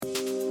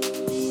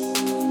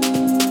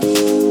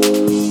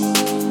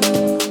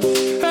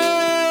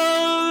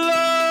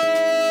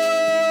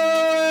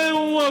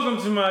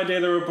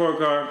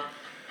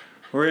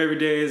where every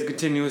day is a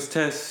continuous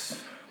test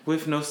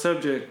with no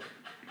subject.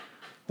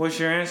 What's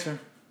your answer?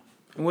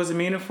 And was it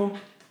meaningful?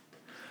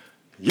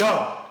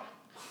 Yo!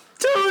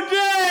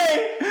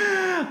 Today,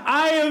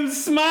 I am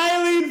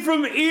smiling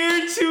from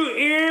ear to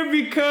ear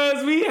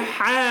because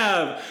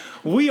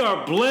we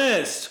are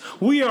blessed,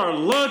 we are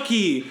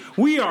lucky,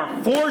 we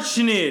are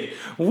fortunate,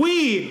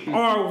 we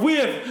are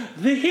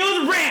with the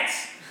Hilda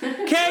Rats,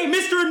 okay,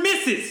 Mr. and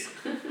Mrs.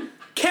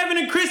 Kevin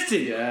and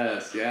Kristen.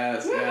 Yes.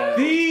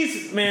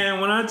 These, man,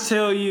 when I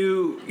tell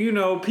you,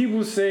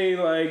 people say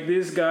like,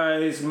 this guy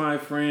is my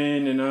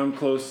friend and I'm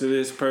close to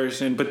this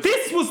person, but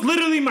this was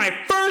literally my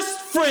first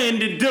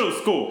friend in dental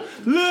school.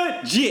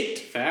 Legit.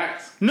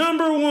 Facts.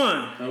 Number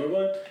one.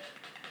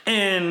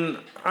 And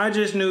I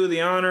just knew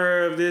the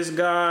honor of this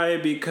guy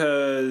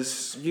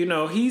because,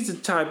 he's the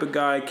type of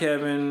guy,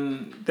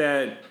 Kevin,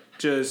 that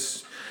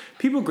just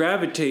people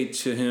gravitate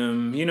to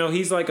him.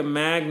 He's like a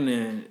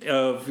magnet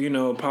of,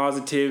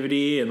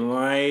 positivity and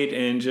light,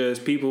 and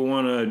just people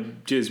want to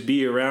just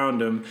be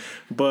around him.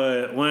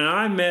 But when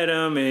I met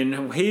him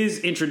and his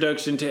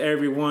introduction to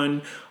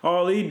everyone,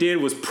 all he did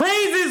was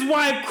praise his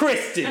wife,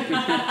 Kristen. And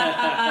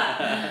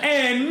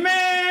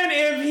man,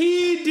 if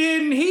he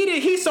didn't,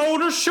 he sold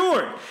her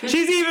short.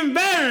 She's even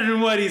better than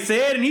what he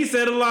said, and he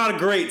said a lot of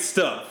great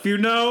stuff,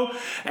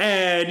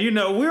 And,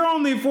 we're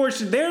only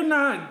fortunate.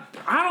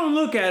 I don't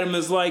look at them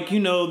as like,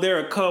 they're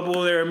a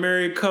couple, they're a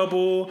married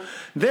couple.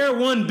 They're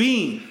one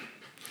being.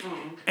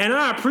 And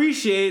I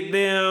appreciate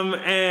them,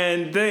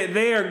 and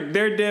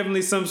they're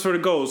definitely some sort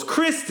of goals.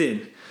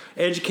 Kristen,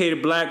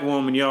 educated black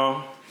woman,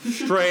 y'all.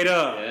 Straight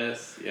up.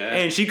 Yes.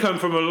 And she come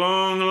from a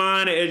long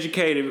line of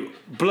educated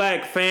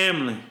black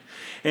family.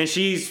 And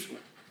she's,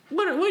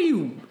 what are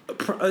you,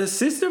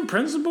 assistant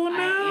principal now?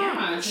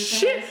 I am.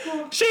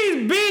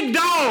 She's big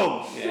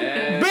dog.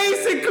 Yes.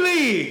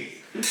 Basically.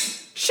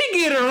 She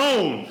get her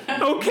own,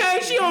 okay?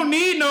 She don't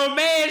need no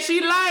man. She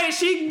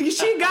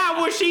got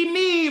what she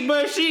need,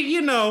 but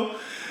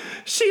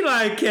she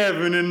like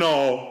Kevin and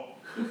all.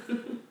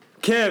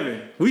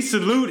 Kevin, we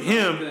salute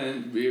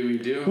him. We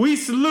do. We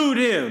salute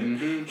him.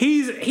 Mm-hmm.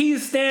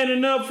 He's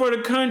standing up for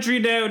the country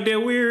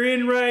that we're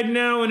in right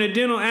now in a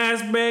dental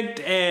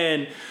aspect,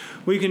 and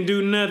we can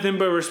do nothing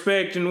but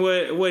respect in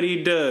what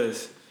he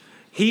does.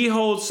 He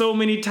holds so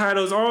many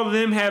titles. All of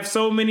them have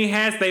so many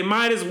hats. They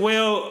might as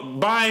well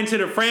buy into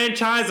the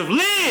franchise of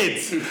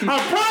lids. I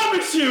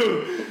promise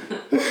you.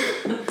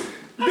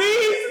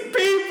 These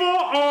people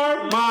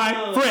are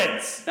my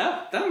friends.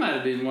 That might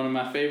have been one of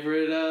my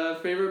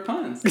favorite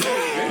puns. That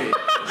was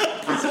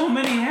great. So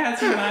many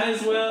hats, you might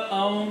as well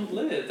own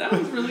lids. That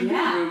was really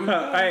good, Ruben.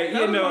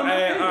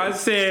 I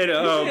said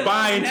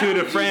buy into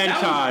the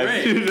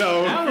franchise.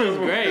 That was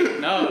great.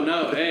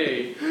 No,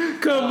 hey.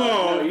 Come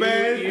on,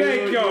 man.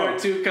 Thank y'all. You're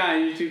too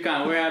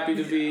kind. We're happy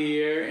to be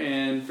here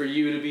and for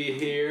you to be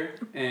here.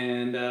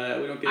 And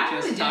we don't get a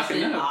chance to talk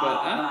enough.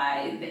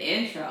 By the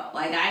intro.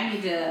 Like, I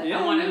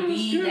want to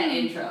be that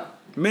intro.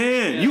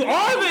 Man, you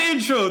are the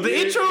intro.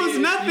 The intro is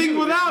nothing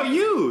without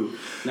you.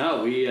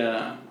 No, we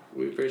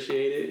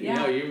appreciate it.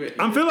 Yeah.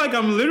 I feel like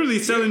I'm literally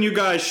selling you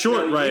guys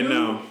short right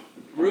now.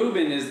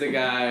 Ruben is the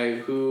guy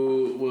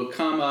who will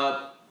come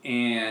up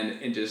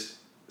and just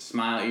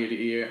smile ear to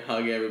ear,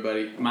 hug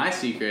everybody. My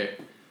secret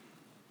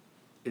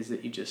is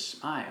that you just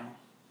smile,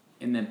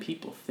 and then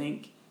people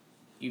think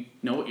you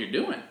know what you're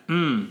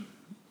doing.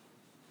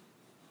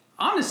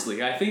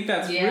 Honestly, I think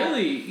that's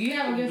really... You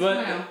have a good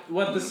smile.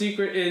 What the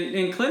secret...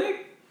 In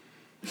clinic,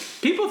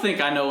 people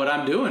think I know what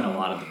I'm doing a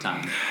lot of the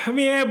time. I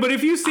mean, yeah, but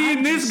if you see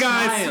this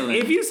guy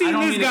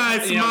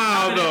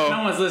smile, though...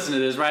 No one's listening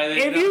to this, right?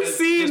 If you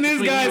see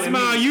this guy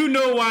smile, you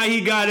know why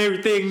he got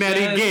everything that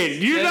he gets.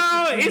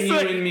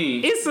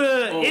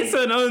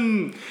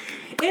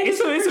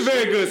 It's a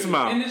very good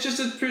smile. And it's just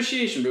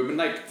appreciation, Ruben.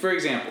 Like, for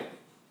example,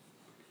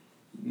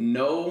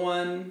 no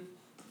one...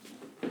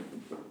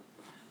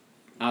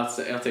 I'll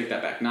take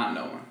that back. Not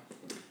no one.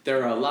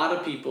 There are a lot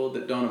of people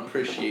that don't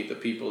appreciate the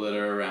people that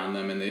are around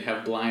them, and they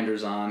have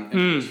blinders on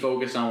and just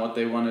focus on what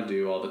they want to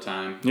do all the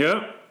time.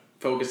 Yep.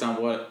 Focus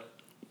on what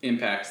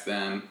impacts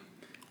them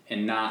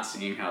and not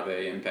seeing how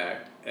they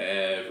impact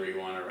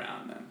everyone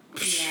around them.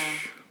 Yeah.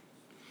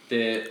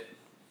 That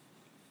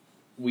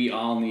we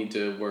all need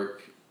to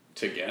work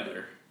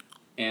together,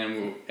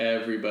 and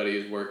everybody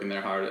is working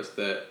their hardest.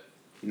 That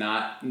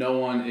no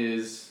one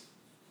is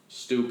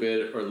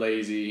stupid or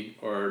lazy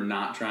or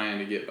not trying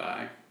to get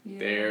by. Yeah.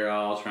 They're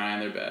all trying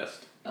their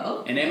best.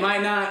 Okay. And it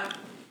might not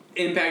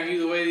impact you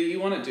the way that you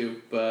want it to,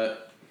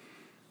 but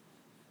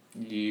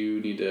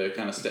you need to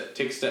kind of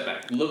take a step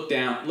back. Look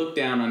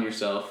down on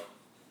yourself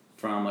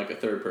from like a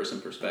third person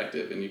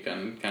perspective, and you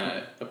can kind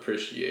of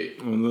appreciate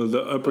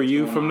the upper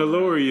you from the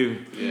lower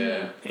you.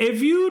 Yeah.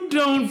 If you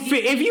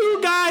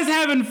guys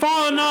haven't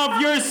fallen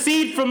off your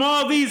seat from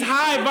all these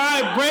high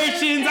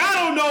vibrations, I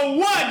don't know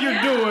what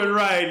you're doing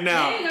right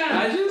now.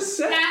 I just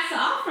said pass the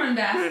offering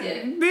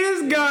basket.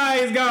 This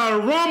guy's got a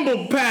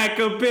rumble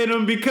pack up in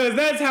him because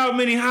that's how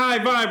many high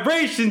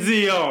vibrations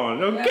he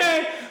on.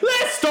 Okay,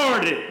 let's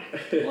start it.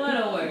 What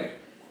a word.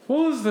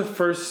 What was the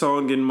first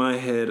song in my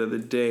head of the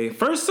day?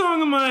 First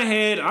song in my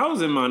head, I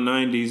was in my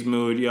 90s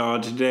mood,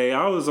 y'all, today.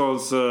 I was on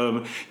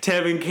some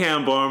Tevin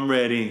Campbell, I'm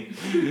ready.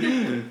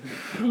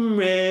 I'm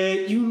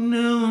ready, you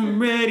know I'm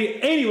ready.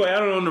 Anyway, I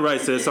don't know the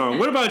rights to that song.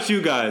 What about you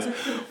guys?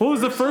 What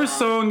was the first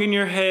song in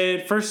your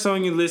head, first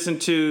song you listened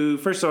to,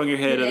 first song in your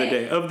head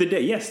of the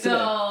day? Yes, today.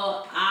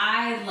 So,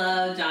 I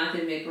love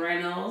Jonathan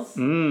McReynolds.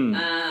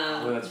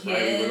 That's right.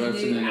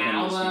 His new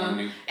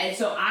album. And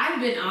so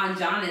I've been on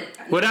Jonathan.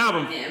 What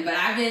album? But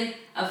I've been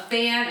a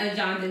fan of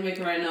Jonathan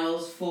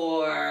McReynolds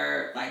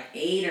for like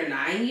 8 or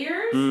 9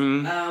 years.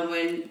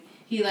 When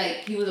he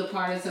was a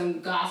part of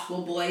some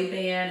gospel boy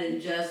band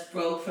and just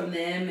broke from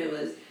them. It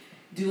was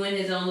doing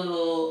his own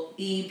little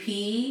EP.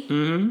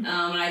 And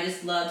I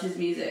just loved his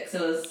music.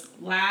 So his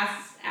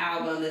last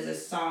album is a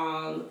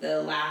song.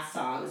 The last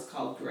song is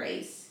called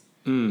Grace.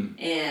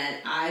 And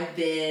I've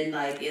been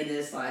like in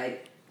this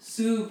like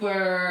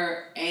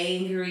super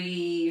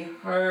angry,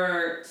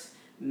 hurt,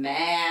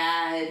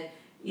 mad,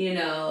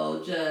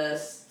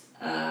 just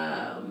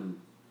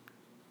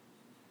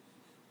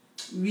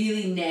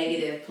really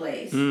negative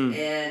place. And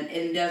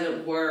it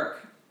doesn't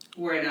work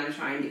when I'm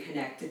trying to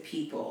connect to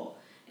people.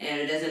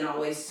 And it doesn't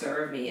always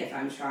serve me if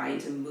I'm trying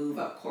to move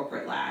up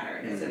corporate ladder.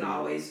 It doesn't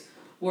always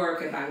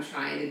work if I'm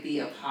trying to be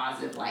a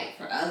positive light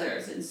for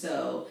others. And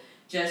so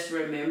just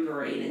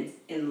remembering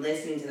and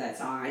listening to that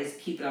song, I just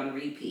keep it on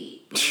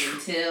repeat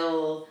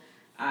until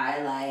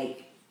I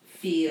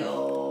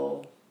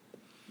feel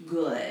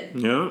good.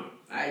 Yeah.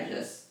 I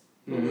just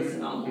will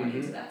listen all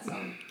morning to that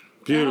song.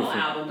 Beautiful. The whole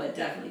album, but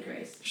definitely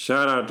Grace.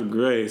 Shout out to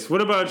Grace.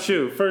 What about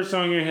you? First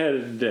song in your head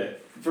of the day.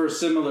 For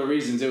similar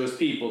reasons, it was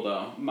People,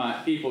 though. My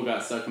People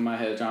got stuck in my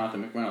head,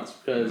 Jonathan McReynolds.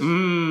 Because,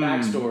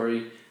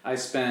 backstory, I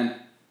spent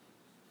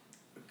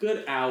a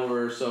good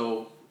hour or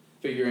so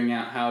figuring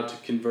out how to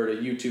convert a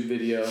YouTube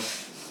video.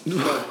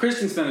 Well,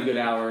 Kristen spent a good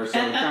hour or so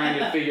trying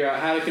to figure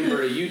out how to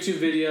convert a YouTube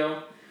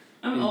video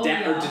or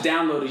to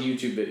download a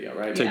YouTube video,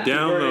 right? To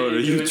download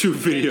a YouTube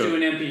video. Into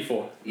an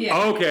MP4. Yeah.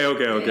 Okay.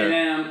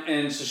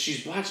 And so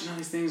she's watching all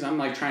these things. I'm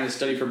like trying to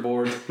study for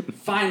boards.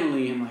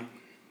 Finally, I'm like,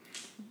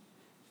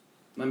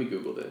 let me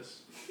Google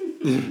this.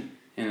 And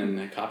then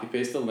I copy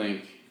paste the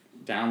link,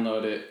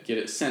 download it, get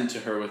it sent to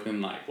her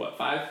within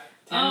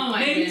 10,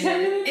 maybe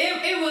 10 minutes?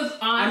 It was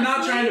honestly... I'm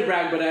not trying to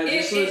brag, but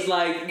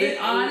It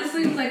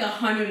honestly was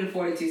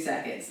 142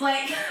 seconds.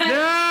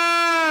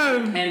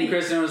 And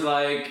Kristen was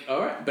like,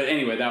 all right. But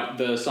anyway,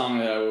 the song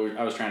that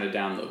I was trying to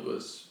download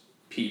was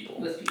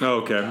People.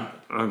 Okay.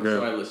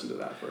 So I listened to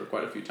that for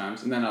quite a few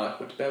times. And then I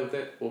went to bed with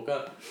it, woke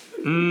up.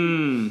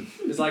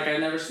 It's like I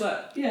never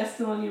slept. Yeah,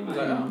 still on your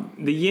mind.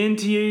 The yin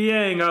to your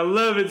yang. I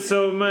love it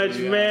so much,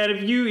 man.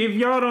 If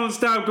y'all don't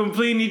stop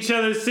completing each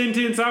other's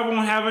sentence, I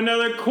won't have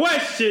another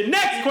question.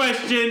 Next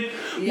question.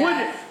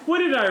 Yes. What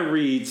did I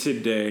read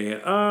today?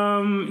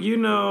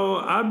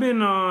 I've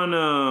been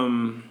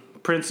on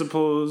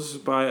Principles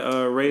by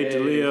Ray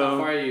Dalio. How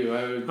far are you?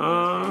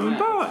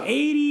 About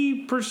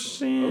 80%.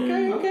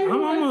 Okay.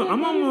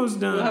 I'm almost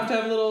done. We'll have to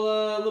have a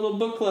little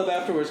book club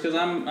afterwards because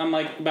I'm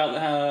about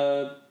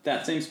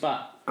that same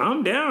spot.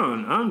 I'm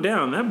down.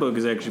 That book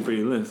is actually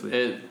pretty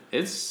lengthy.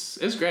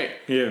 It's great.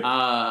 Yeah.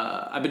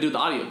 I've been doing the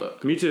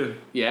audiobook. Me too.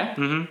 Yeah.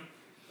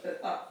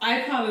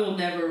 I probably will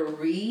never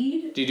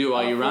read. Do you do it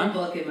while you run? A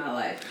book in my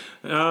life.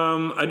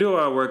 I do it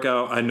while I work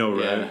out. I know,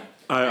 right? Yeah.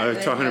 I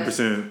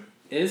 100%.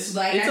 It's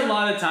a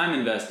lot of time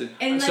invested.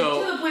 And to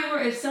the point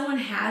where if someone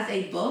has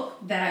a book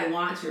that I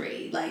want to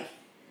read,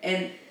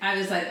 and I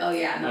was like, oh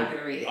yeah, I'm not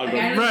going to read it.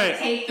 I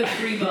just take the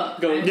free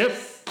book.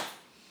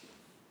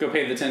 Go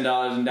pay the $10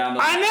 and download.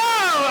 I know!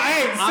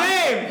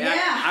 Same!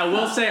 Yeah. I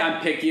will say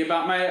I'm picky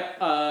about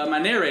my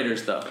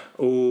narrators, though.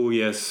 Oh,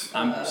 yes.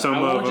 I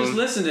won't just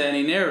listen to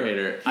any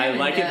narrator. I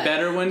like it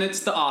better when it's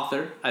the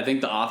author. I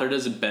think the author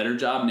does a better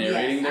job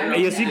narrating their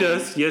Yes, he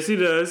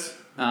does.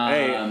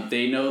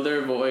 They know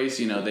their voice,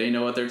 they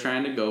know what they're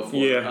trying to go for.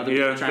 Yeah,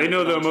 they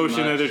know the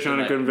emotion that they're trying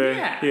to convey.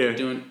 Not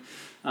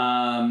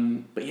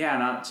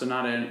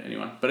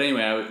anyone. But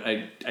anyway,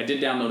 I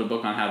did download a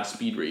book on how to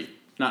speed read.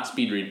 Not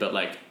speed read, but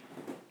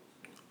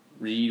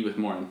read with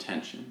more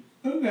intention.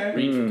 Okay.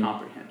 Read for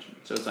comprehension.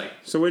 So it's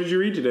So what did you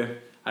read today?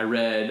 I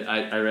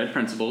read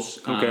Principles.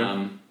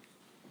 Okay.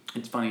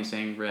 It's funny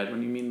saying read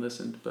when you mean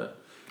listened,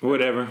 but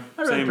whatever.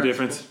 Same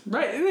difference.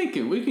 Right, we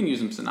can use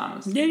them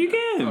synonymous. Yeah, you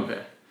can.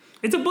 Okay.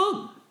 It's a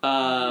book.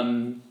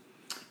 And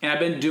I've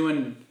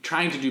been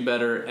trying to do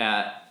better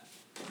at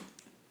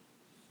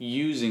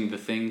using the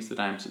things that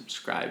I'm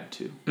subscribed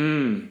to.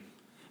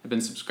 I've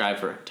been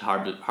subscribed to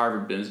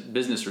Harvard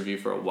Business Review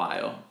for a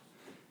while.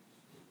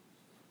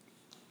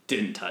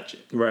 Didn't touch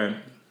it. Right.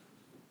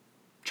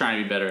 Trying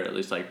to be better, at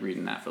least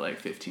reading that for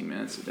 15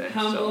 minutes a day.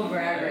 Humble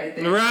brag right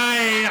there.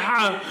 Right.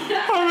 I'm in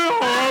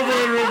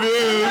Harvard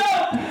Review.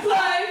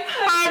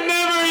 I've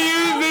never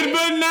used it,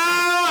 but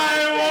now I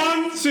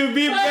want to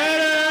be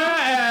better.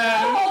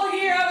 The whole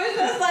year I was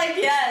just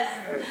yes.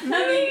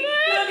 Let me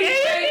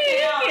straight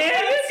down.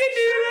 Yeah,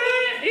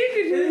 you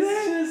can do that.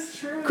 It's just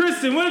true.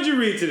 Kristen, what did you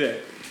read today?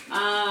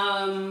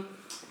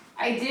 I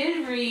I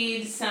did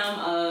read some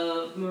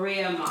of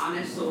Maria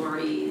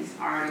Montessori's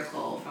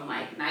article from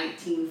like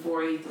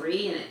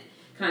 1943, and it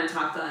kind of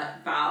talked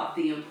about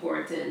the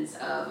importance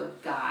of a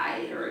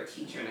guide or a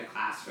teacher in a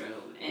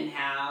classroom, and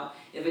how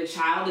if a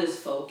child is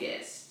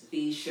focused,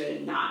 we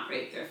should not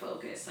break their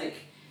focus. Like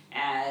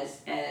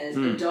as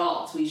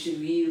adults, we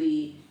should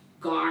really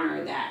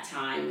garner that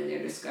time when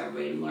they're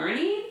discovering and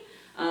learning.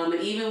 And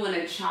even when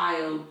a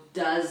child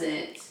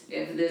doesn't,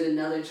 if there's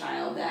another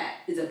child that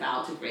is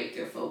about to break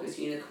their focus,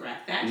 you need to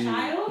correct that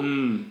child,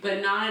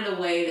 but not in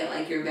a way that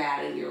like you're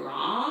bad and you're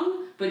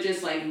wrong, but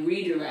just like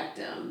redirect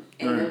them.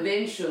 And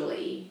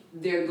eventually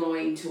they're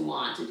going to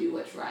want to do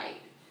what's right.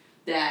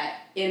 That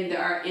in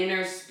our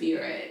inner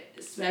spirit,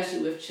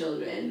 especially with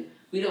children,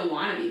 we don't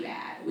want to be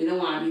bad. We don't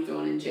want to be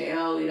thrown in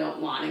jail. We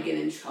don't want to get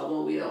in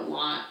trouble. We don't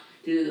want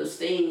to do those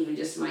things. We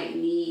just might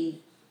need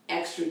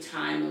extra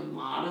time of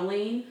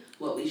modeling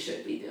what we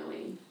should be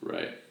doing.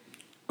 Right.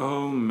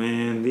 Oh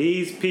man,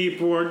 these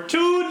people are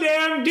too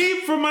damn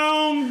deep for my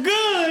own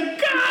good.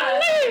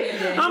 Golly!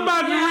 I'm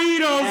about to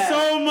read on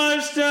so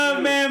much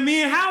stuff, man.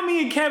 Me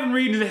and Kevin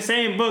reading the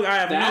same book. I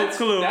have no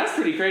clue. That's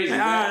pretty crazy.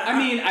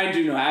 I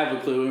do know. I have a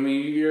clue. I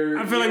mean,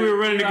 I feel like we were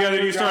running together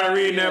and you started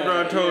reading that,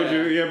 bro. I told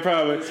you. Yeah,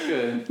 probably. That's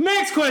good.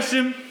 Next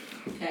question.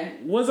 Okay.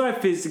 Was I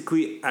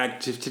physically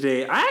active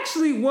today? I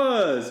actually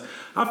was.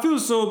 I feel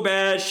so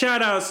bad.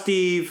 Shout out,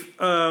 Steve.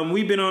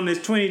 We've been on this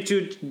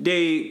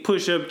 22-day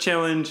push-up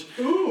challenge.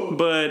 Ooh.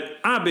 But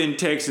I've been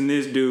texting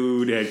this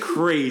dude at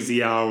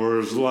crazy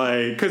hours,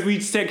 like, because we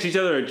text each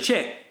other a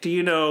check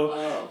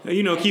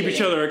to, keep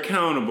each other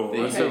accountable.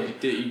 You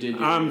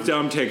did. I'm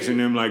texting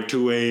him like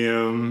 2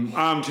 a.m.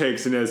 I'm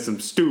texting at some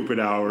stupid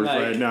hours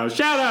right now.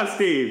 Shout out,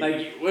 Steve.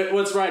 Like,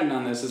 what's writing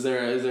on this? Is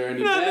there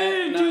any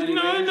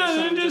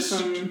nothing,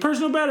 just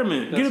personal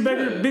betterment. Get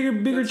a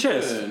bigger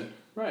chest. Good.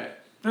 Right.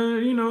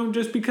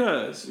 Just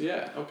because.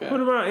 Yeah, okay.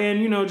 What about,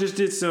 just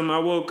did some, I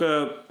woke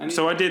up, I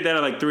did that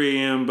at like 3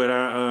 a.m., but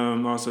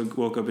I also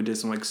woke up and did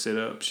some like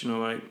sit-ups,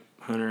 like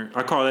Hunter.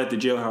 I call that the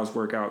jailhouse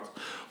workouts.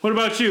 What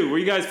about you? Were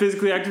you guys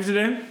physically active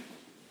today?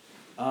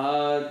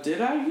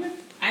 Did I?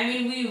 I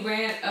mean, we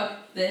ran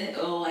up the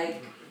hill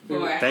like for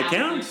a that hour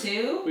counts. or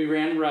two. We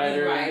ran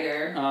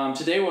Ryder.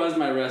 Today was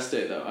my rest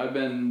day, though. I've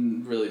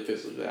been really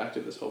physically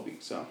active this whole week,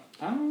 so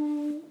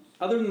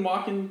other than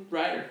walking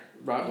Ryder.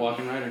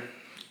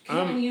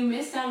 You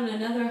missed out on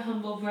another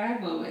humble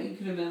brag moment. You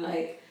could have been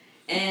like,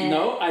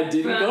 no, I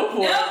didn't go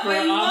for it for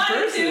on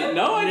person.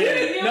 No, I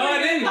didn't. No,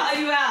 I didn't. Call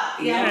you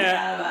out.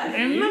 Yeah.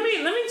 And let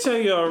me tell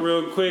y'all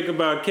real quick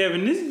about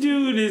Kevin. This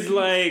dude is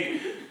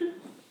like,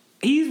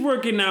 he's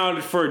working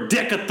out for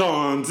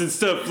decathons and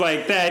stuff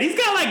like that. He's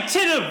got like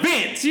 10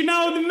 events. The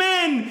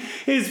man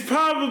is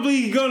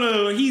probably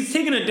he's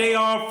taking a day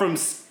off from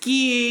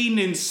skiing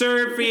and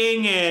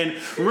surfing and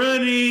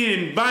running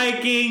and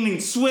biking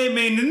and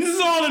swimming, and this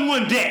is all in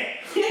one day.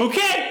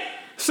 Okay?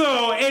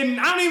 So, and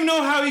I don't even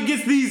know how he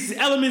gets these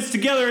elements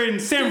together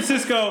in San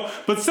Francisco,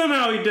 but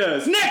somehow he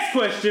does. Next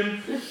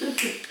question.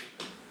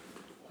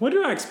 What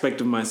do I expect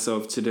of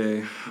myself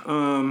today?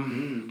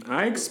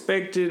 I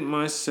expected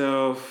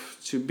myself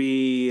to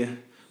be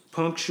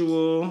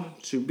punctual,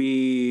 to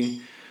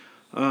be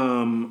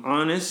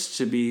honest,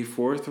 to be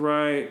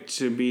forthright,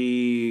 to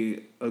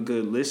be a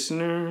good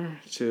listener,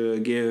 to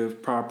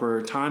give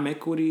proper time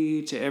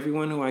equity to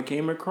everyone who I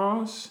came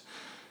across,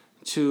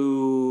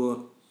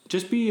 to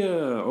just be a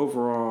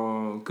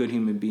overall good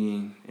human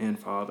being and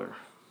father.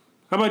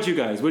 How about you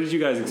guys? What did you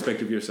guys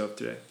expect of yourself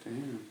today?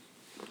 Damn.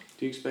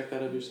 Do you expect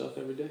that of yourself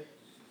every day?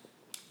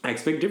 I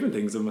expect different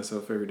things of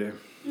myself every day.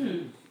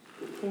 Okay.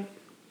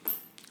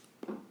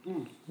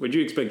 What did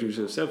you expect of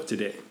yourself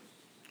today?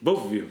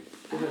 Both of you.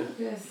 I was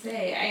gonna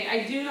say,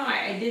 I do know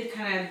I did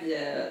kind of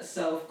the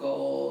self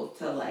goal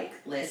to like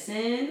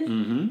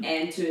listen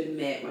and to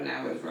admit when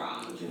I was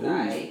wrong.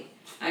 Because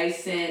I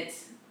sent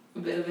a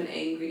bit of an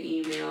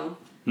angry email.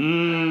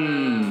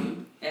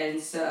 And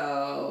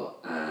so,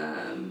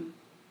 I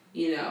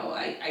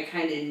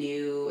kind of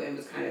knew and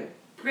was kind of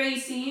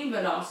bracing,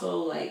 but also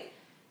like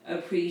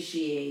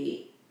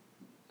appreciate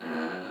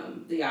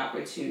the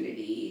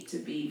opportunity to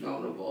be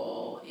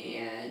vulnerable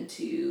and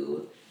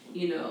to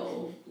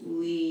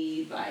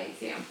lead by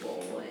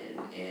example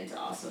and to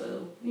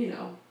also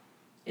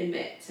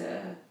admit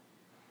to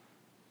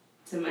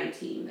my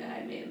team that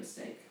I made a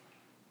mistake.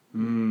 I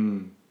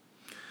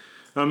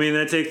mean,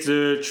 that takes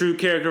the true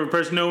character of a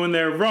person knowing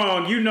they're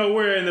wrong.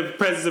 We're in the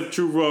presence of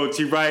true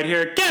royalty right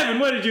here.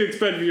 Kevin, what did you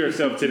expect of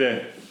yourself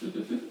today?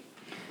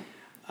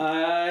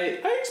 I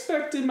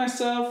expected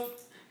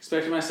myself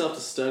to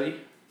study.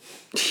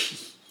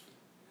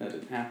 That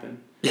didn't happen.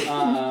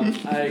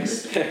 I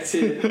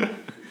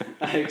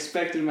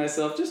expected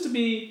myself just to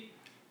be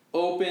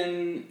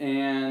open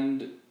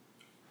and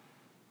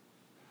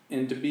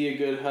to be a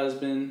good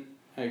husband.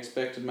 I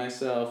expected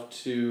myself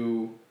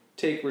to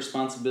take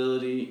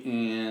responsibility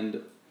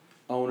and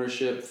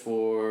ownership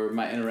for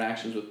my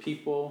interactions with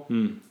people.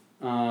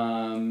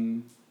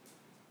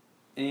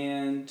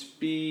 And to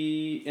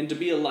be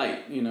a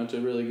light,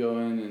 to really go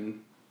in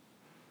and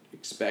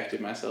expected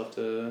myself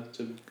to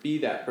be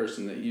that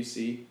person that you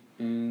see,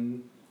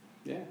 and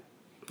yeah.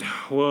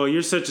 Well,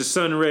 you're such a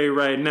sun ray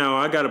right now.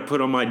 I gotta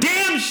put on my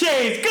damn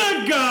shades.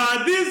 Good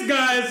God, this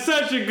guy is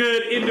such a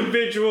good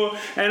individual,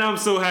 and I'm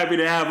so happy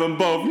to have them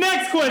both.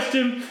 Next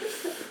question.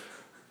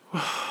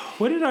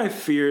 What did I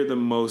fear the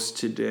most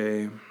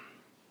today?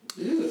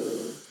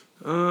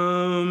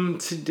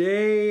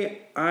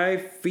 Today I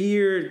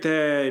feared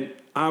that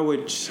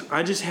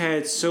I just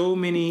had so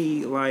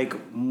many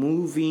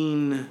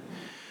moving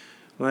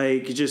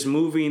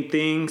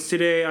things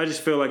today. I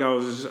just feel like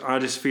I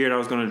just feared I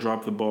was going to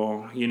drop the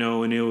ball,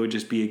 and it would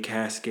just be a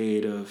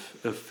cascade of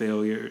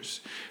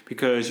failures.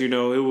 Because, it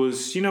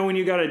was, when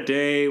you got a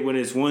day when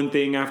it's one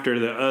thing after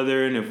the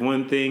other, and if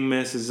one thing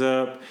messes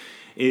up,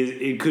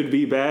 it could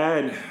be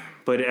bad,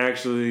 but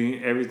actually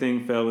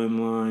everything fell in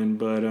line.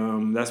 But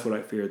that's what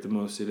I feared the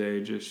most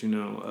today, just,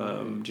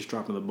 just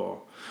dropping the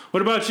ball.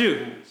 What about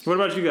you? What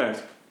about you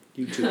guys?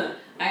 You too.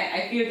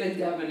 I feared the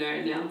governor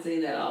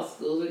announcing that all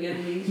schools are going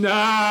to be.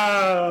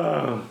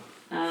 No.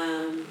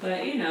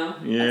 But Yeah.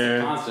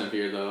 That's a constant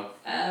fear, though.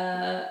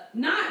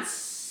 Not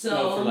so.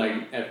 No, for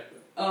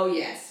Oh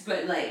yes,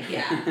 but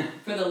yeah,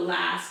 for the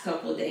last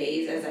couple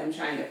days as I'm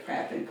trying to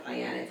prep and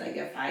plan, it's like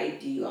if I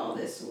do all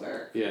this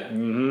work. Yeah.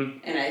 Mm-hmm.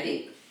 And I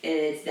think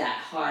it's that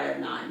hard of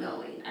not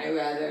knowing. I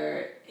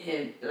rather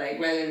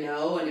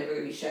know and if we're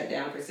gonna be shut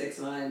down for 6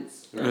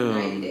 months or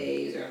 90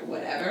 days or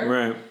whatever.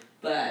 Right.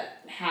 But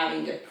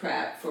having to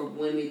prep for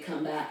when we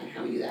come back and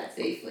how we do that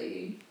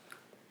safely,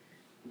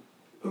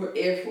 or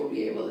if we'll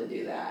be able to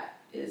do that,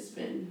 has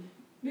been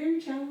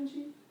very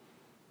challenging.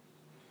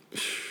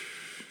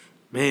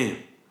 Man,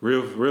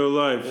 real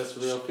life. That's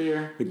real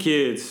fear. The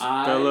kids.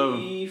 I love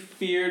them. I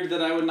feared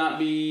that I would not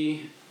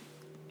be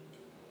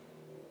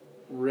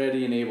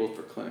ready and able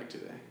for clinic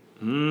today.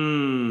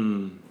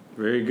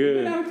 Very I've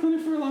good. been out of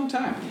clinic for a long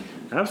time.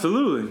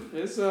 Absolutely.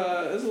 It's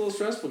a little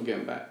stressful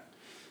getting back.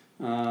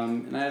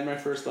 And I had my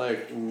first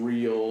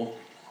real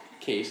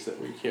case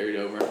that we carried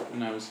over,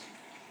 and I was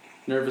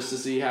nervous to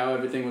see how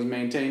everything was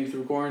maintained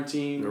through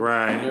quarantine.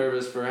 Right.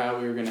 Nervous for how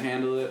we were going to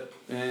handle it,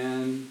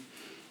 and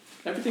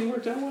everything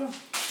worked out well.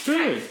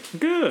 Good.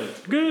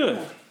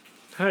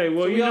 Hey,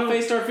 well, So we all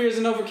faced our fears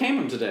and overcame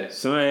them today.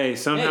 So hey,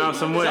 somehow,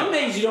 some way. Some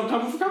days you don't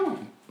overcome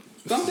them.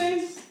 Some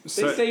days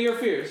they stay your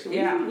fears.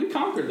 Yeah. We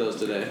conquered those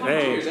today.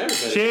 Hey, Cheers,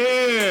 everybody.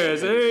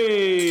 cheers!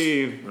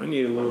 Hey, I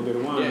need a little bit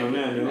of wine on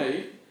that,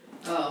 though.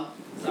 Oh,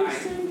 sorry.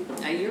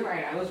 You're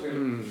right. I was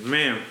rude.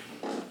 Man.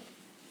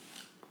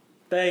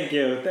 Thank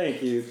you.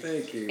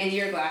 And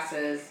your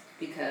glasses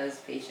because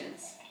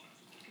patience.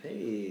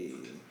 Hey,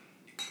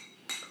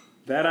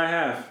 that I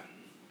have.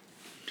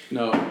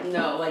 No,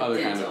 other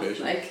dental. kind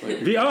of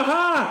patience. The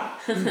aha!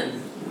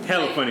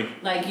 Hella funny.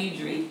 Like you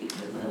drink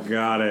because of.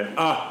 Got it.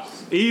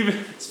 Even.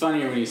 It's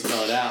funnier when you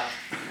spell it out.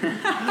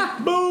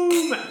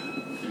 Boom.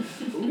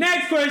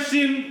 Next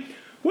question.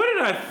 What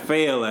did I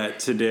fail at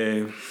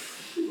today?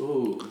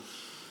 Ooh.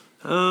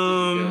 What did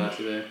you fail at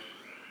today?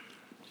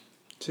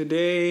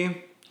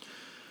 Today,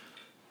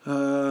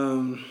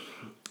 and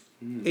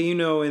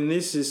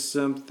this is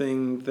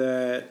something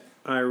that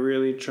I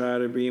really try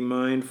to be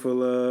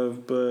mindful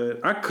of,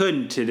 but I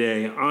couldn't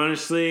today,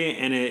 honestly,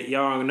 and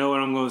y'all know what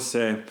I'm going to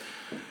say.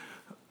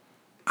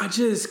 I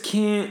just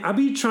can't. I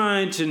be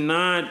trying to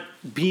not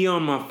be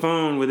on my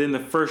phone within the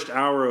first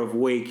hour of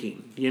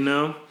waking,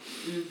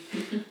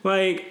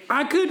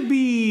 I could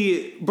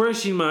be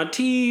brushing my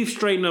teeth,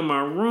 straightening up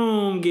my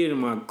room, getting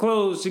my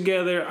clothes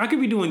together. I could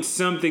be doing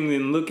something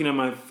than looking at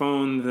my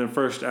phone in the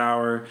first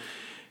hour.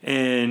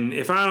 And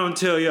if I don't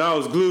tell you I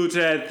was glued to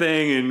that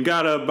thing and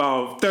got up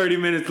about 30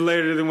 minutes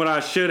later than what I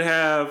should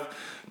have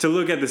to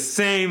look at the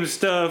same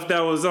stuff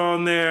that was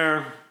on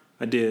there,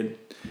 I did.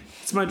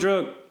 It's my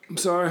drug. I'm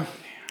sorry.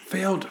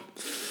 Failed.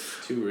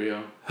 Too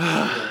real.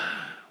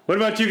 What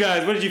about you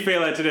guys? What did you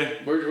fail at today?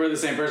 We're the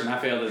same person. I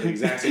failed at the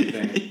exact same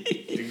thing.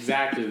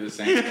 Exactly the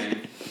same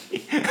thing.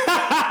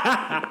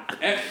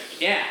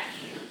 Yeah.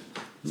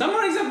 Some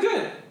mornings I'm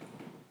good.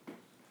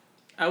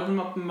 I opened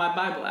up my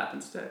Bible app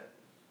instead.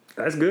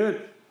 That's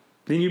good.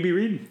 Then you be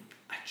reading.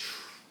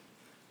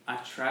 I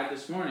tried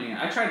this morning.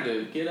 I tried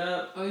to get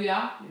up. Oh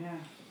yeah. Yeah.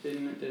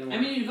 Didn't work. I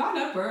mean, you got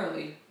up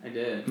early. I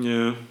did.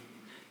 Yeah.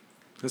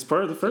 That's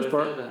part of the first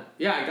part.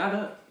 Yeah, I got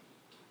up.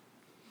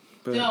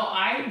 But No,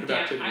 I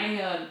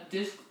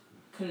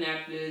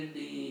disconnected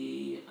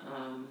the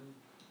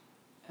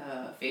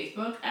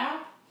Facebook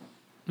app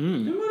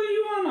Then what are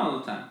you on all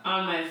the time?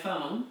 on my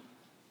phone.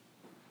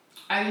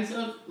 I can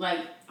still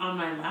on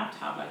my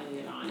laptop. I can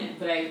get on it,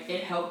 but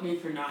it helped me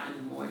for not in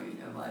the morning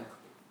of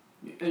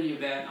in your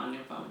bed on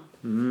your phone.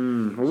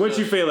 Well, what'd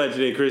you fail at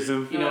today,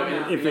 Kristen? You know,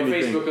 if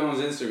anything. Facebook owns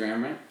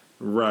Instagram, right?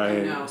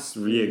 Right. No.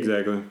 Yeah,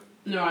 exactly.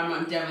 No,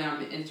 I'm definitely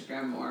on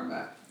Instagram more,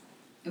 but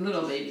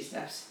little baby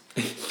steps.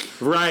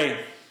 Right.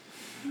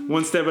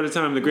 One step at a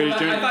time. The greatest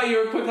journey. I thought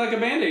you were quick like a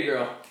Band-Aid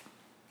girl.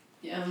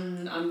 Yeah,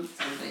 on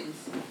some things.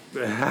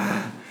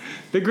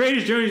 The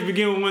greatest journeys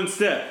begin with one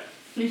step.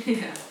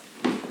 Yeah.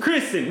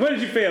 Kristen, what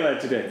did you fail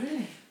at today? What did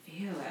I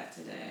feel at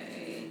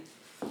today?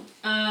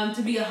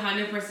 To be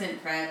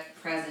 100%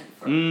 present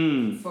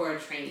for a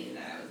training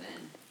that I was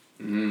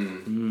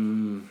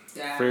in.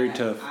 Very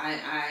tough.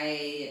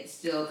 I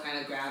still kind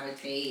of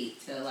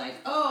gravitate to like,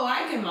 oh,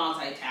 I can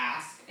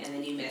multitask, and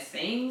then you miss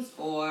things,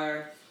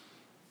 or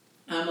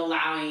I'm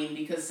allowing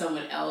because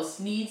someone else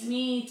needs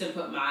me to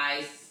put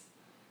my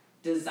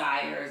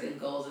desires and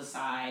goals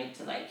aside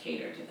to like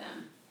cater to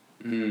them.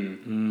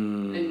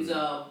 And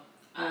so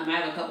I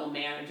have a couple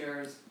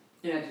managers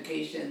in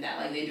education that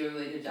like they do a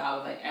really good job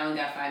of like, I only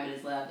got 5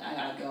 minutes left, I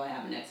gotta go, I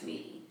have a next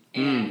meeting.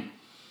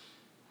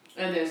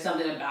 And there's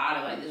something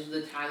about it, like this is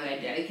the time that I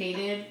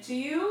dedicated to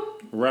you.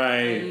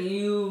 Right. And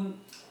you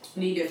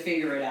need to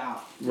figure it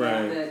out.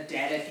 Right. You have to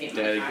dedicate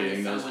my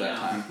time to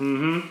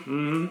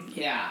someone else.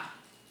 Yeah.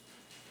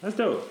 That's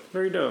dope.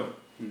 Very dope.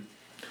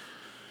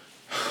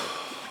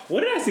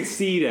 What did I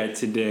succeed at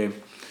today?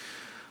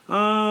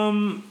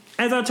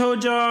 As I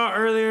told y'all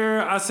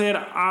earlier, I said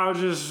I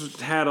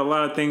just had a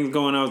lot of things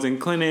going. I was in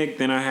clinic,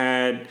 then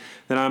I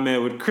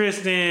met with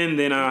Kristen,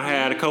 then I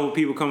had a couple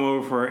people come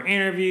over for an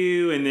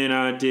interview, and then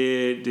I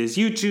did this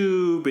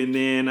YouTube, and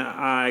then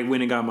I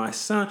went and got my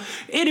son.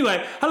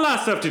 Anyway, a lot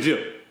of stuff to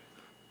do.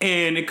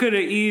 And it could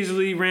have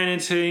easily ran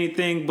into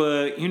anything,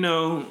 but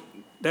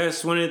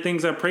that's one of the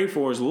things I pray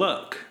for is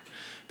luck.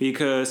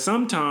 Because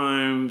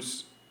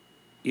sometimes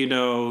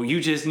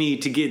you just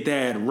need to get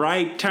that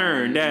right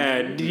turn.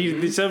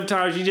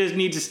 Sometimes you just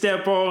need to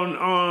step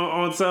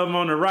on something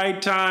on the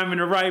right time in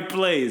the right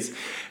place.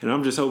 And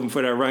I'm just hoping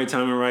for that right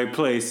time and right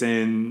place.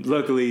 And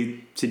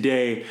luckily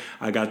today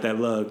I got that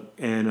luck.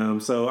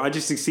 And so I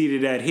just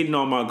succeeded at hitting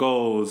all my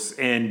goals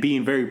and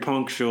being very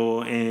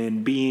punctual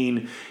and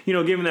being,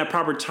 giving that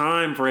proper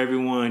time for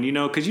everyone,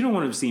 because you don't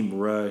want to seem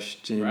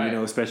rushed. And, right.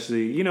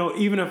 Especially,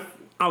 even if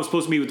I was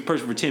supposed to meet with the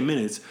person for 10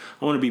 minutes.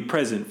 I want to be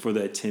present for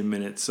that 10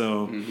 minutes.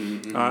 So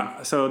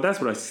so that's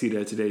what I see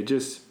at today.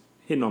 Just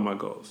hitting all my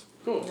goals.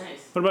 Cool.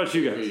 Nice. What about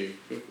you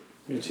guys?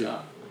 Good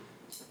job.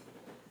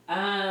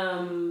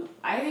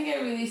 I think I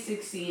really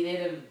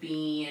succeeded of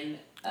being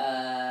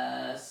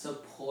a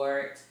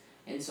support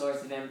and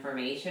source of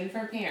information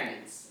for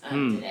parents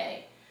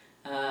today.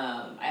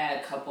 I had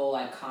a couple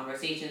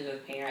conversations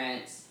with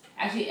parents.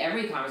 Actually,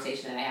 every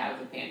conversation that I had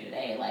with a parent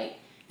today,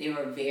 they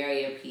were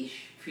very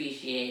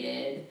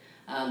appreciated.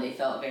 They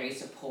felt very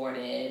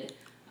supported.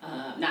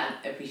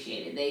 Not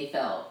appreciated. They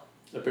felt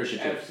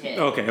appreciative.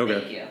 Okay.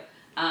 Thank you.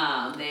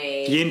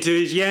 You into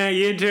it?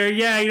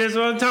 Yeah, that's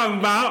what I'm talking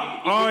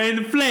about. All in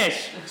the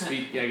flesh. I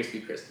can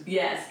speak Kristen.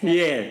 Yes.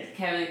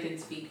 Kevin can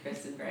speak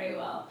Kristen very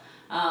well.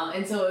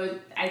 And so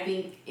I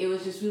think it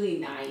was just really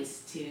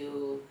nice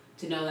to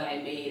know that I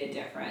made a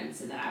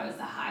difference and that I was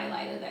the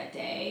highlight of that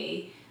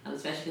day.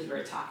 Especially because we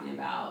were talking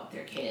about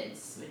their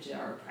kids, which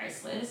are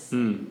priceless,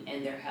 and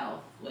their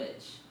health,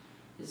 which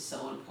is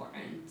so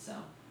important. So,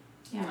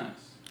 yeah.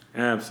 Nice.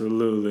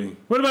 Absolutely.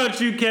 What about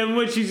you, Kevin?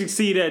 What did you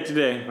succeed at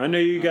today? I know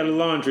you got a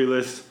laundry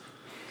list.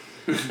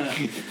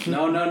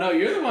 No.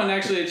 You're the one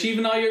actually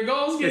achieving all your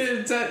goals.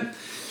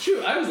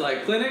 Shoot, I was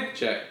like, clinic,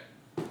 check.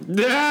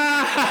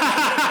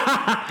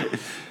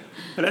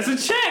 That's a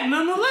check,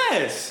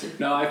 nonetheless.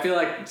 No, I feel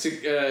like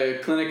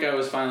clinic, I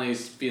was finally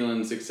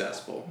feeling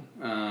successful.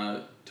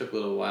 Took a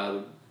little while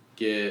to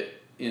get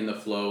in the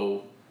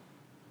flow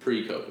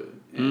pre-COVID,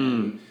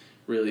 and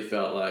really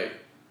felt like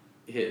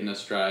hitting a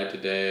stride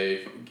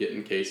today,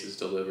 getting cases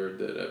delivered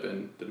that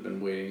have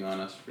been waiting on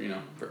us,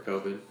 for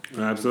COVID.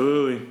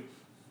 Absolutely.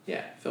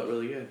 Yeah, felt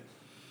really good.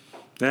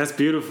 That's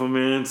beautiful,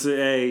 man. So,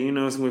 hey,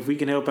 if we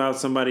can help out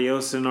somebody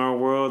else in our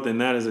world, then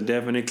that is a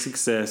definite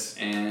success.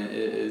 And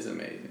it is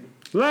amazing.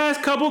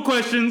 Last couple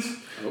questions.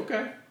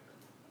 Okay.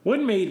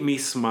 What made me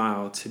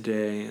smile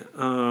today?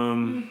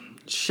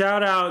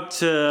 Shout out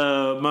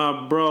to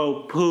my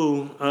bro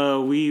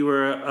Pooh. We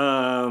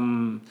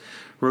were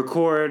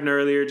recording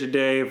earlier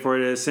today for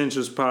the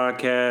Essentials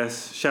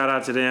podcast. Shout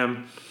out to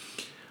them.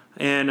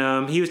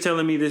 And he was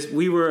telling me this.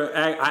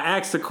 I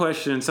asked the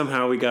question, and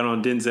somehow we got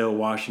on Denzel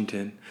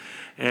Washington.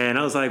 And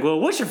I was like,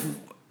 well,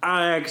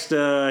 I asked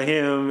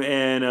him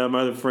and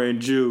my other friend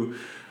Jew,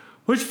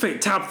 what's your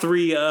top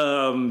 3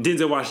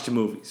 Denzel Washington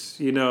movies?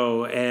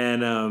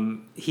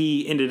 And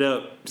he ended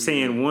up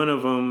saying one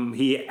of them,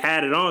 he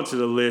added on to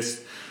the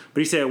list,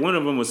 but he said one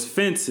of them was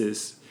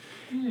Fences.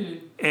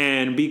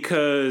 And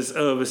because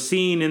of a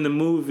scene in the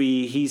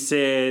movie, he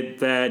said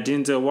that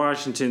Denzel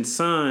Washington's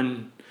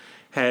son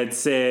had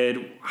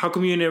said, how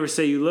come you never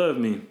say you love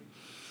me?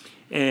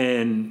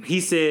 And he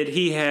said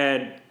he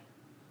had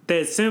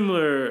that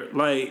similar,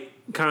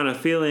 kind of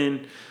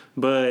feeling,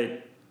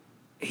 but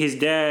his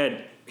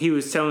dad, he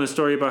was telling a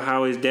story about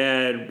how his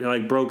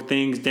dad broke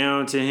things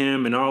down to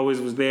him and always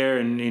was there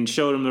and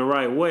showed him the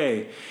right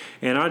way.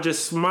 And I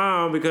just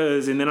smiled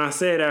and then I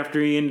said after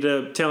he ended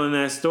up telling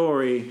that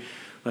story,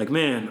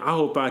 man, I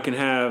hope I can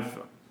have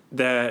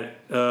that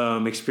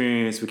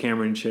experience with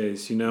Cameron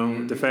Chase.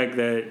 The fact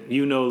that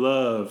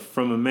love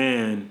from a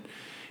man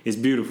is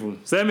beautiful.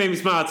 So that made me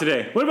smile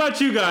today. What about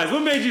you guys?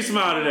 What made you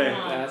smile today?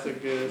 That's a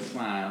good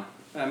smile.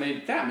 That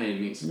made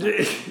me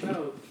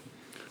smile.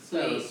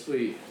 That was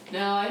sweet.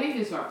 No, I think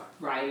it's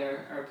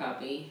Ryder or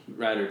Puppy.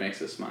 Ryder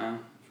makes us smile,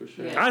 for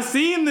sure. Yeah. I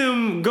seen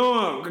them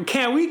going.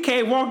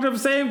 We walked up the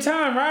same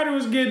time. Ryder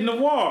was getting the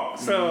walk.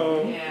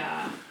 So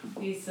Yeah.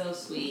 He's so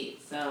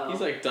sweet. So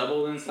He's like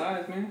doubled in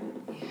size, man.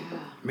 yeah.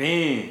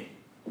 man,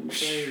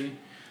 Crazy.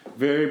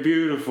 very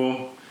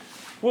beautiful.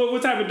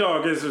 What type of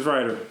dog is this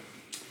Ryder?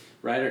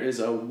 Ryder is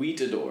a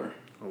Wheatador.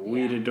 A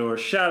Wheatador.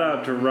 Shout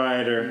out to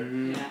Ryder.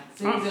 Yeah.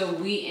 So he's a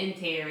Wheaton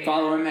Terrier.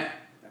 Follow him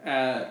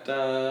at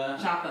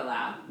Chocolate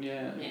Lab.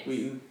 yeah, Yes.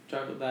 Wheaton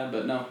Chocolate Lab,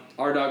 but no,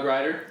 our dog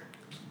Ryder.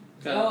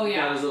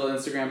 Got his little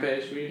Instagram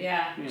page.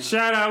 Yeah.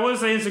 Shout out.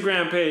 What's the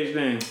Instagram page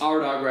name? Our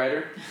dog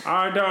Ryder.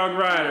 Our dog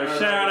Ryder. Our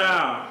Shout dog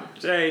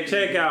out. Hey,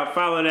 check out.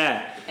 Follow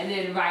that. And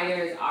then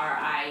Ryder is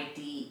Rider.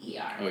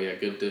 Oh yeah,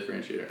 good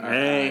differentiator.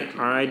 Hey,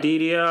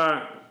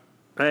 RIDDR.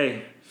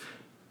 Hey.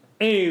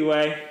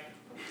 Anyway,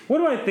 what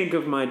do I think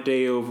of my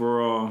day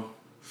overall?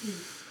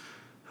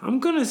 I'm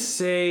gonna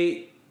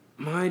say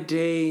my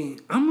day,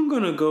 I'm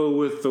gonna go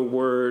with the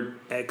word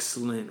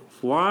excellent.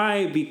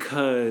 Why?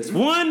 Because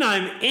one,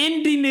 I'm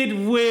ending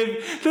it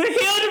with the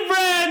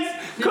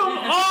Hildebrands. Come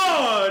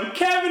on,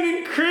 Kevin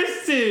and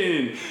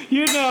Kristen.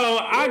 You know,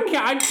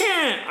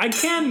 I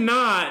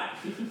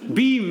cannot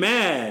be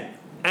mad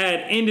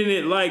at ending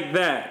it like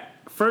that.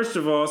 First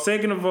of all,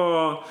 second of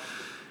all,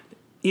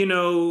 you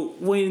know,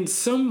 when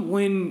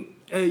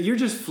you're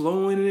just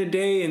flowing in a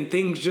day and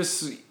things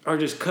just are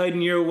just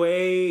cutting your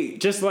way,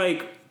 just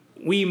like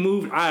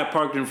I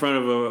parked in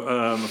front of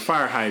a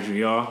fire hydrant,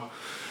 y'all.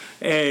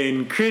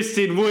 And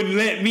Kristen wouldn't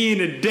let me in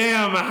the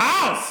damn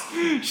house.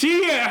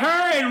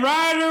 Her and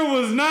Ryder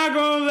was not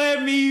gonna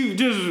let me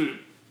just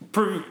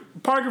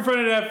park in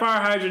front of that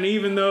fire hydrant,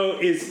 even though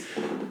it's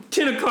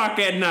 10 o'clock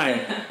at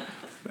night.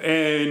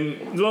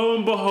 And lo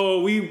and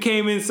behold, we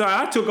came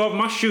inside. I took off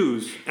my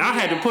shoes. I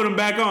had to put them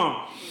back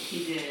on.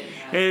 He did.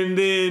 And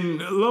then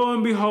lo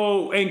and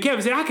behold, and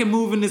Kevin said, I can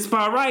move in this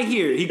spot right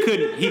here. He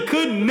couldn't. He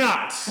could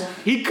not.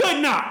 He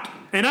could not.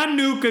 And I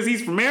knew because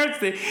he's from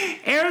Arizona.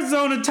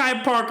 Arizona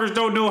type parkers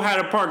don't know how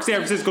to park San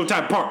Francisco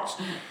type parks.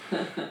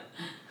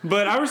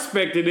 But I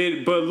respected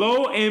it. But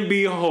lo and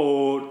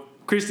behold,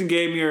 Kristen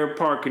gave me her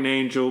parking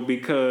angel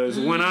because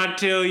when I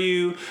tell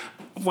you,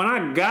 when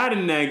I got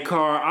in that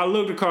car, I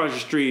looked across the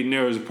street and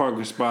there was a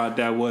parking spot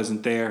that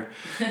wasn't there.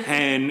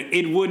 And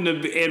we wouldn't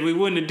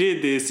have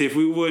did this if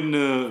we wouldn't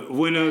have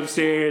went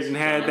upstairs and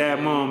had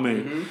that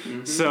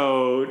moment.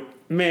 So,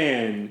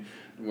 man,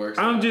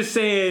 I'm just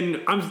saying,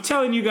 I'm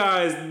telling you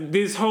guys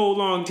this whole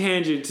long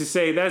tangent to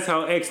say that's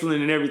how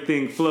excellent and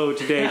everything flowed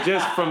today,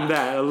 just from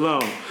that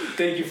alone.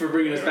 Thank you for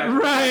bringing us back.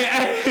 Right.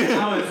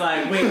 I was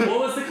like, wait, what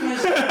was the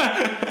question?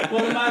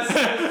 What am I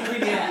supposed to be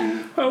doing?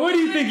 What do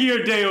you think of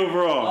your day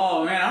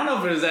overall? Oh man, I don't know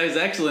if it was as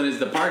excellent as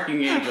the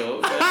parking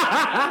angel.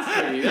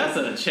 That's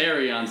a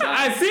cherry on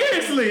top.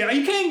 Seriously,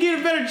 you can't get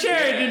a better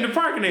cherry than the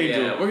parking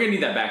angel. Yeah, we're gonna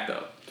need that back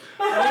though.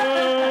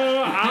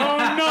 I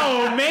don't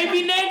know.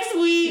 Maybe next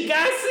week.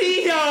 I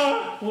see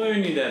y'all.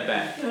 We need that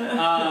back.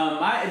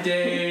 My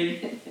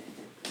day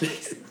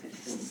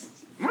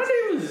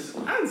was,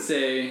 I'd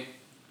say,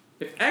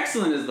 if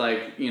excellent is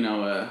like, you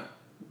know,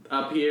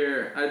 up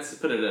here, I'd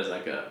put it as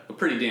like a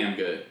pretty damn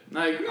good.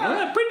 Like,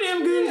 pretty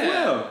damn good as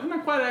well. I'm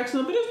not quite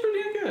excellent, but it's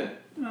pretty damn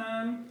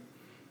good.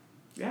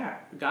 Yeah,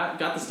 got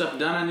the stuff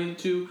done I needed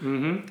to.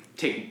 Mm-hmm.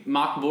 Take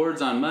mock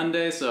boards on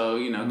Monday, so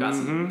you know,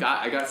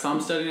 I got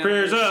some studying.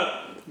 Prayers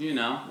up. You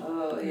know.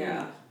 Oh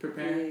yeah.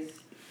 Prepare.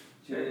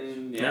 Yeah,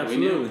 absolutely. we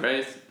knew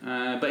praise.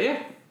 But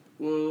yeah,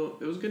 well,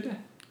 it was a good day.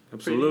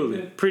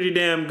 Absolutely. Pretty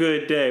damn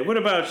good day. What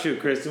about you,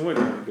 Kristen? What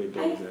kind of good day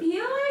I was that?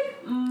 feel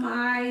like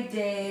my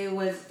day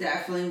was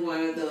definitely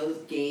one of those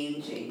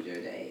game changer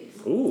days.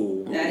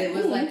 Ooh. That it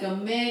was like a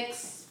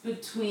mix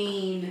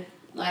between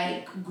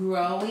like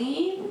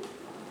growing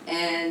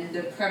and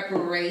the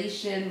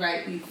preparation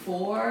right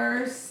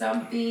before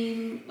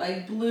something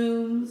like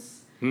blooms.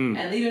 And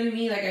you know what I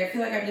mean? Like I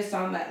feel like I'm just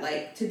on that,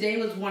 like today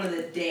was one of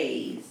the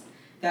days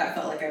that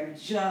felt like I'm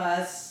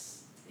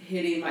just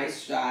hitting my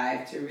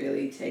stride to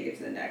really take it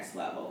to the next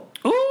level.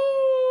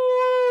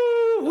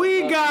 Ooh,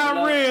 we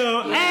got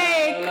real. Yeah.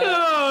 Hey,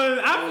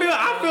 cool.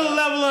 I feel a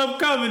level up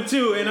coming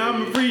too, and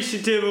I'm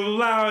appreciative of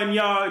allowing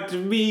y'all to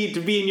be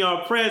in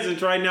y'all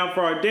presence right now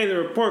for our daily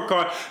report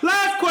card.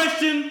 Last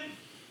question.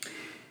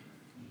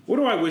 What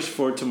do I wish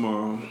for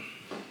tomorrow?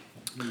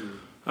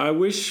 I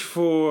wish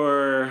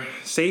for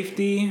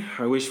safety.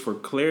 I wish for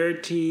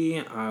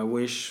clarity. I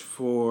wish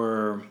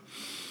for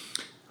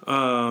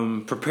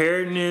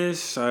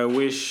preparedness. I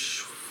wish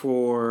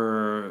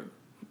for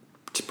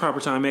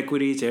proper time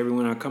equity to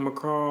everyone I come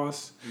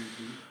across.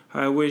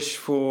 I wish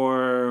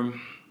for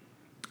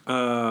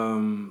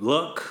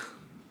luck.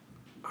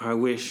 I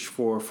wish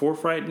for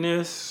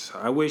forthrightness.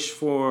 I wish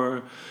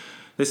for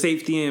the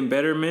safety and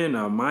betterment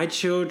of my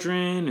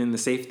children and the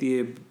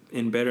safety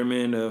and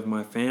betterment of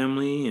my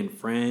family and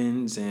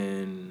friends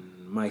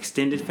and my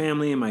extended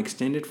family and my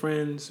extended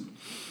friends.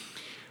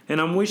 And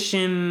I'm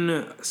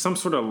wishing some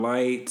sort of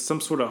light, some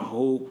sort of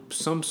hope,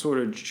 some sort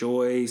of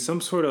joy,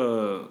 some sort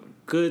of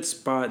good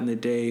spot in the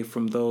day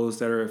from those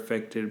that are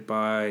affected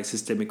by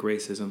systemic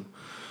racism.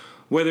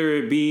 Whether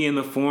it be in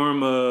the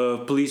form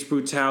of police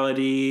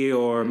brutality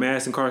or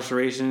mass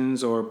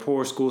incarcerations or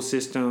poor school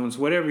systems,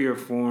 whatever your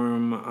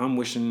form, I'm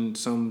wishing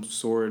some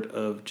sort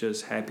of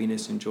just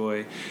happiness and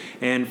joy.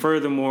 And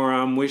furthermore,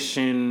 I'm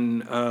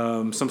wishing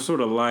some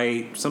sort of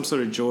light, some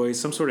sort of joy,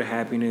 some sort of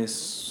happiness,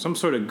 some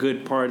sort of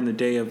good part in the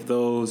day of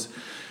those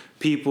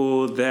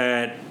people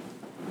that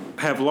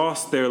have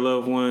lost their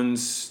loved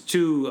ones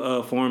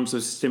to forms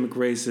of systemic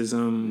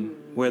racism,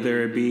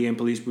 whether it be in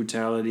police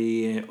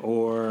brutality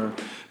or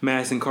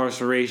mass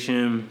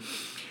incarceration.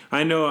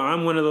 I know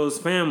I'm one of those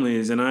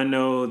families, and I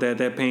know that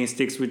that pain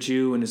sticks with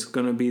you, and it's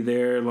going to be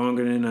there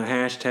longer than a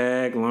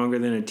hashtag, longer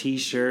than a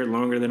t-shirt,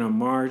 longer than a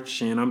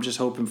march, and I'm just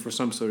hoping for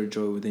some sort of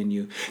joy within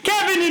you.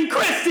 Kevin and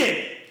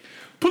Kristen,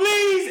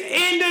 please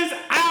end us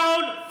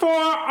out for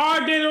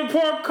our Daily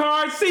Report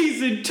Card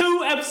Season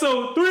 2,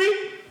 Episode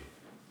 3.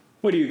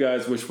 What do you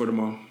guys wish for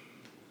tomorrow?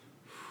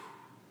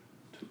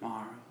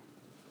 Tomorrow.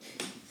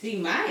 See,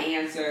 my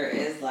answer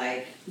is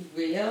like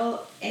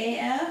real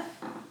AF,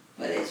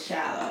 but it's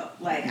shallow.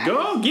 Like,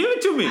 Give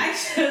it to me. I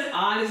just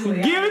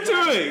honestly Give it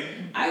to me.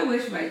 I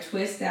wish my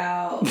twist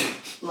out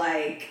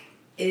like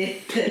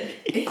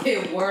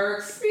it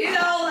works. You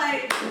know,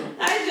 like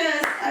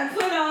I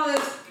put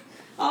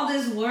all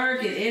this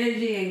work and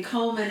energy and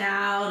combing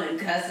out and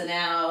cussing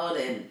out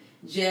and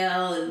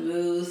gel and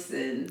mousse,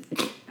 and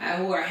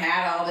I wore a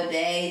hat all the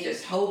day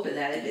just hoping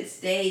that if it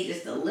stayed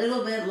just a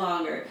little bit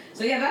longer.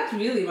 So yeah, that's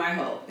really my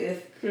hope.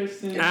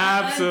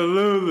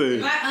 Absolutely.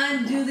 If I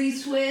undo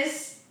these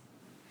twists.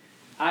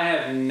 I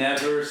have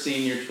never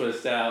seen your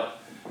twist out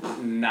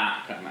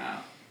not come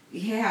out.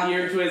 Yeah.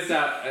 Your twist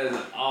out has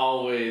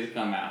always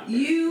come out.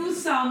 You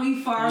saw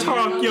me farther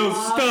Talk your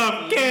along.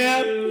 stuff,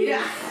 Kev.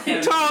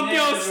 Yeah. Talk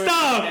your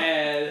stuff.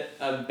 Had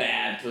a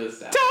bad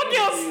twist out. Talk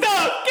your stuff,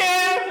 What are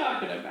Kev. you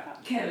talking about?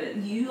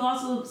 Kevin, you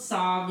also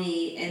saw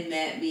me and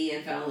met me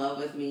and fell in love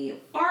with me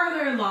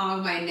farther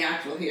along my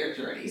natural hair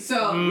journey.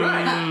 So,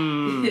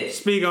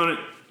 Speak on it.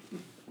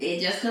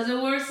 it just because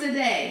it works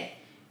today,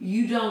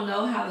 you don't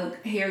know how the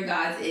hair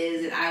gods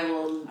is, and I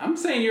will. I'm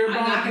saying you're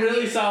on a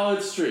really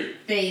solid streak.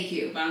 Thank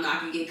you, but I'm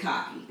not gonna get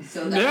cocky.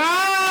 So that's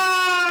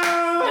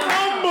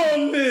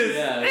Humbleness.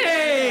 Yeah.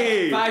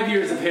 Hey. 5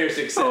 years of hair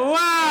success.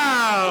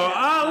 Wow.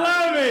 I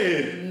love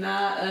it.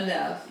 not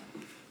enough.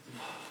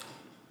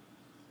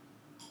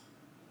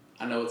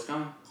 I know what's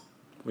coming.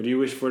 What do you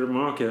wish for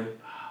tomorrow, Kev?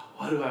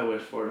 What do I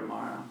wish for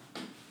tomorrow?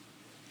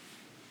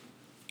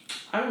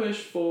 I wish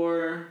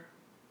for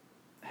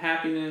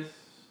happiness,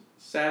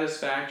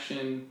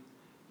 satisfaction,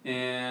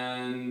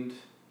 and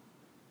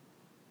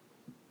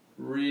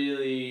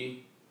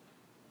really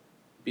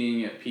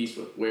being at peace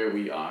with where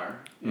we are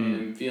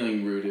and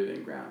feeling rooted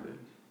and grounded.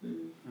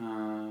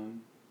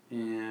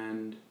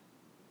 And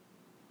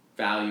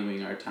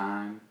valuing our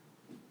time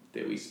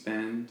that we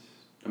spend,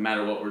 no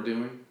matter what we're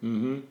doing.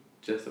 Mm-hmm.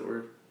 Just that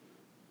we're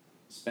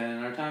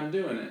spending our time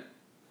doing it.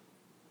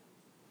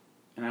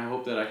 And I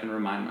hope that I can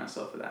remind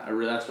myself of that.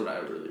 That's what I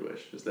really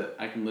wish, is that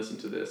I can listen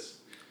to this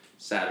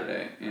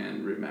Saturday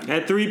and remember.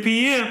 At 3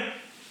 p.m.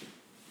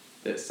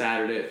 That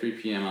Saturday at 3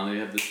 p.m. I'll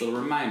have this little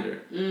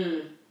reminder.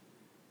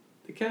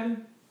 That Kevin,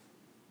 you're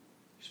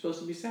supposed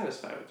to be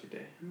satisfied with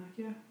your day. I'm like,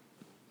 yeah.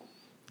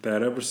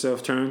 That upper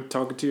self turn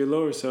talking to your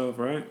lower self,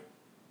 right?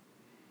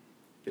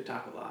 You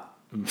talk a lot.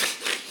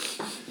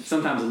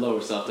 Sometimes the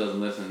lower self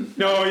doesn't listen.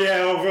 No,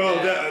 yeah, bro.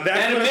 Yeah.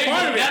 That's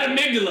part of it. That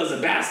amygdala's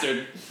a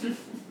bastard.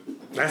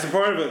 That's a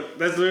part of it.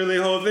 That's literally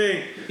the whole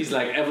thing. He's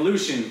like,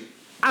 evolution.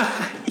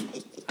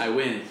 I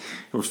win.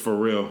 It was for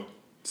real.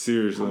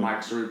 Seriously. My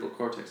cerebral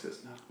cortex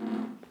is no.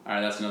 All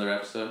right, that's another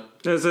episode.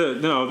 This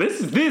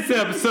is this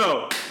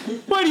episode.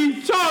 What are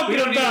you talking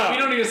about? We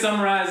don't need to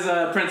summarize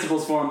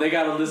principles for them. They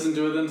got to listen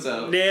to it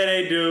themselves. Yeah,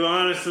 they do,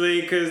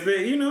 honestly, because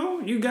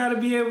you got to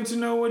be able to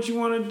know what you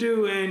want to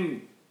do,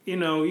 and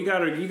you got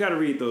to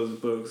read those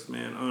books,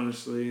 man.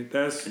 Honestly,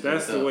 that's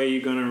the way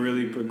you're gonna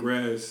really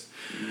progress.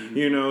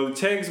 The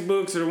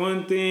textbooks are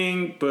one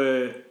thing,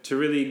 but to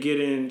really get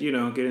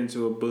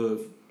into a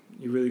book,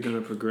 you're really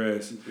gonna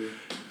progress.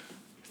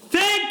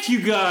 Thank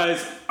you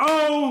guys.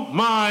 Oh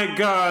my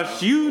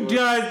gosh, you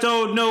guys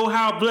don't know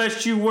how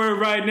blessed you were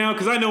right now,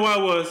 because I know I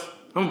was.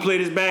 I'm gonna play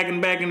this back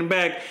and back and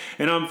back,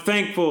 and I'm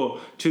thankful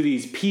to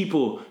these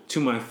people, to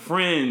my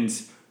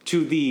friends,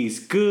 to these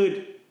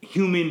good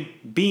human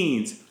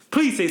beings.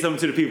 Please say something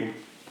to the people.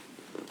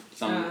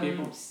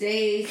 People.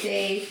 Stay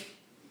safe.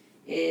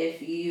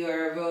 If you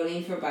are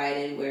voting for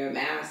Biden, wear a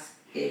mask.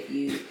 If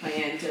you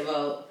plan to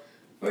vote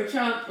for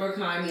Trump or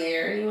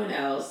Kanye or anyone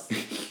else,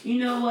 you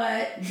know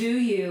what? Do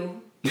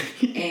you?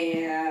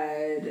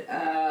 And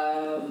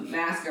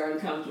masks are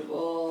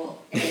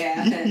uncomfortable,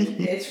 and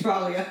it's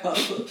probably a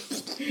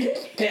hoax.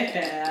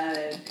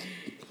 And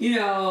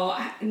no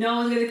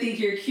one's gonna think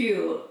you're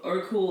cute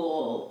or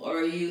cool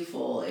or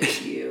youthful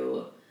if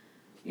you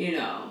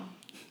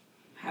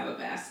have a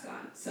mask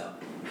on. So,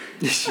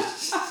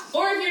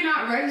 or if you're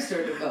not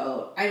registered to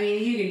vote, I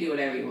mean, you can do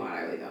whatever you want.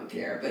 I really don't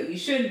care, but you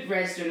should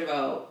register to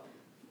vote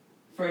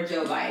for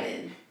Joe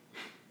Biden.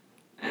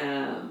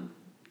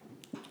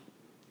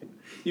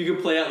 You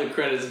can play out the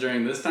credits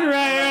during this time.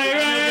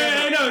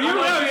 Right. No, you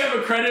have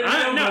a credit.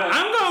 I'm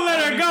gonna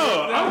let her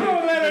go. I'm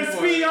gonna let her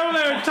speak. I'm gonna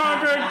let her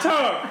talk her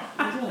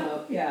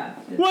talk. Yeah.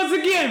 Once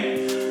again,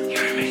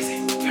 you're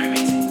amazing. You're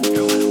amazing.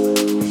 You're wonderful.